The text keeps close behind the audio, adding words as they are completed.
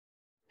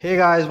Hey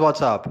guys,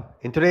 what's up?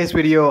 In today's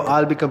video,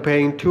 I'll be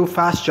comparing two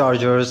fast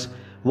chargers.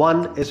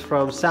 One is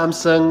from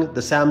Samsung,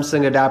 the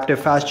Samsung adaptive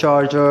fast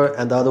charger,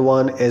 and the other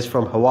one is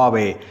from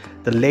Huawei,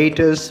 the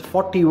latest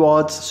 40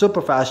 watts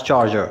superfast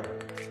charger.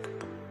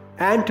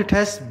 And to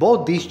test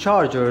both these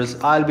chargers,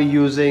 I'll be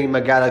using my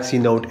Galaxy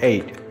Note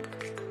 8.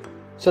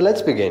 So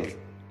let's begin.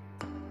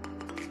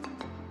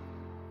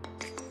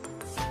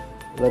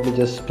 Let me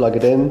just plug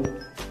it in.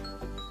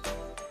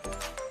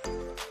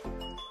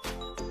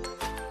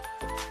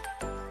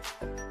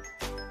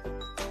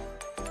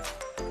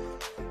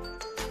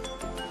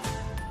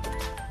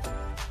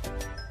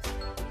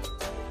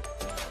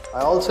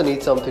 I also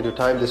need something to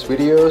time this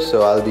video,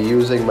 so I'll be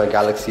using my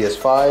Galaxy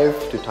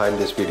S5 to time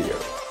this video.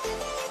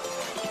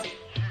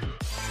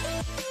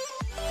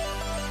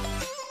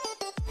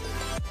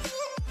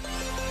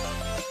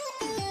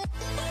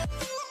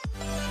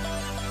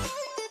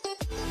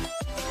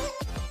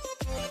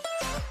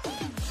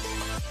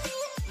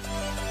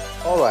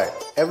 Alright,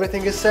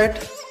 everything is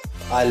set.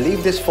 I'll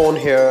leave this phone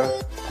here,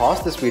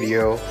 pause this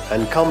video,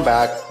 and come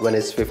back when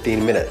it's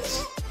 15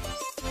 minutes.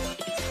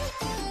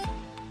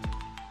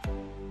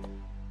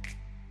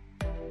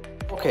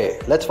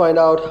 Okay, let's find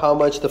out how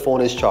much the phone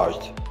is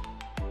charged.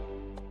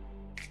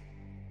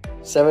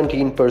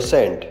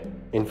 17%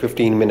 in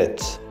 15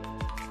 minutes.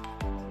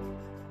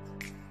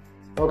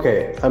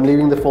 Okay, I'm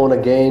leaving the phone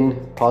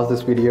again, pause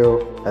this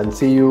video, and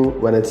see you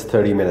when it's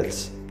 30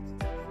 minutes.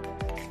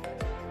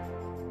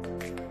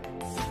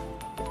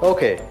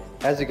 Okay,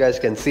 as you guys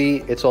can see,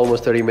 it's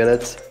almost 30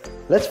 minutes.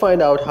 Let's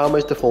find out how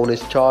much the phone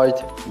is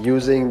charged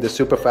using the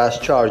super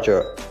fast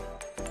charger.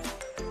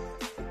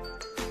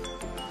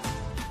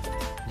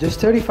 Just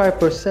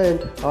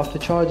 35% after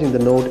charging the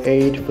Note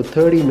 8 for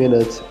 30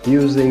 minutes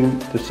using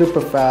the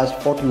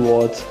superfast 40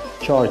 watts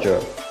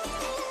charger.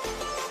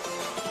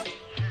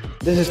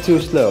 This is too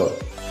slow.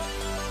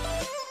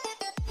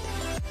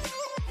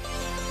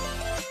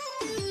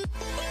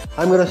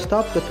 I'm gonna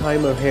stop the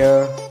timer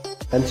here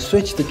and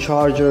switch the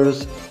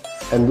chargers,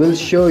 and we'll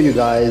show you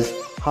guys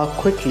how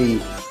quickly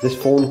this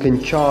phone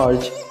can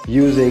charge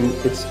using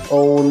its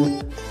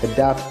own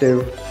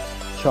adaptive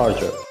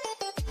charger.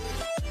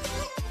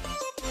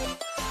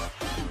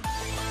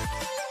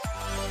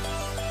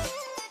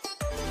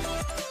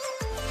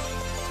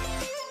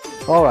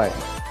 Alright,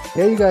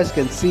 here you guys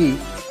can see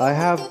I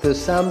have the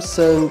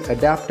Samsung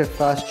adaptive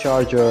fast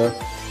charger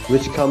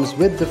which comes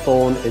with the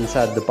phone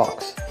inside the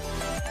box.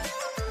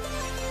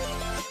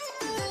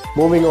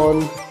 Moving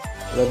on,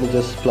 let me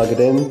just plug it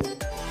in.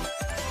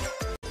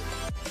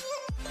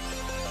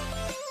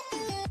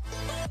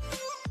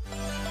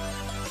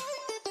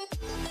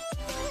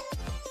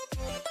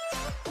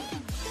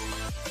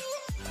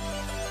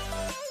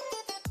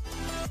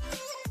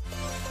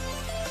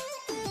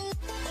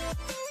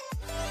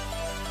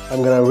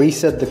 I'm gonna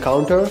reset the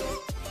counter,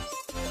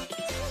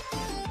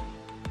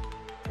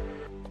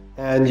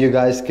 and you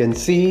guys can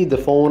see the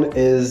phone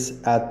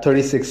is at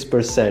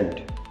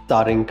 36%.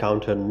 Starting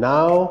counter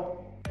now.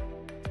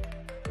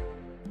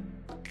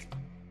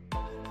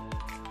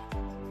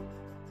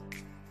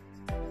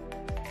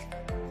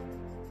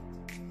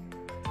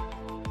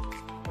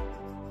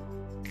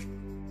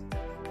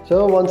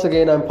 So once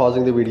again, I'm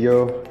pausing the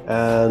video,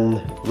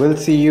 and we'll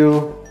see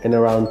you in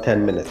around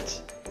 10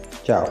 minutes.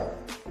 Ciao.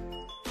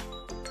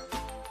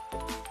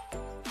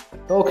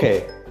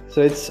 Okay,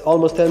 so it's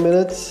almost 10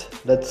 minutes.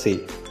 Let's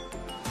see.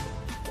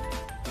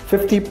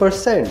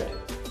 50%.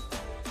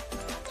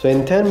 So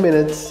in 10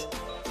 minutes,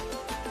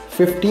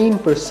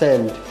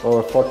 15%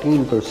 or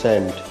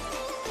 14%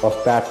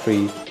 of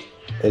battery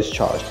is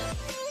charged.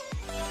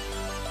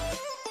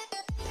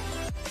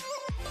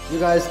 You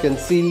guys can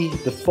see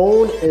the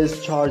phone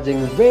is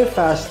charging way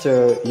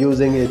faster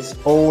using its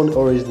own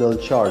original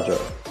charger.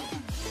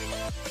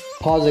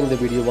 Pausing the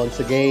video once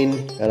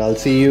again, and I'll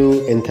see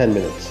you in 10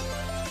 minutes.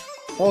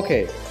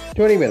 Okay,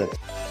 20 minutes,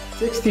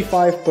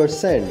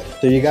 65%.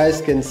 So you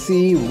guys can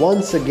see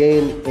once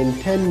again in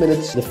 10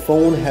 minutes the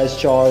phone has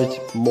charged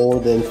more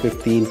than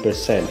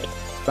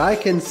 15%. I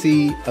can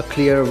see a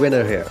clear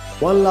winner here.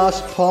 One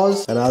last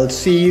pause and I'll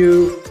see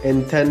you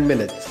in 10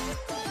 minutes.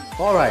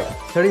 Alright,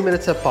 30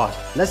 minutes have passed.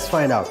 Let's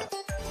find out.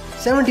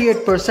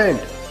 78%.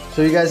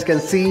 So you guys can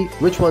see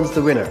which one's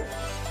the winner.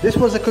 This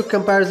was a quick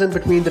comparison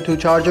between the two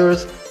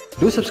chargers.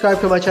 Do subscribe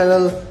to my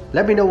channel,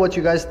 let me know what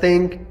you guys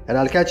think, and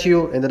I'll catch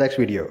you in the next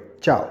video.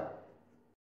 Ciao.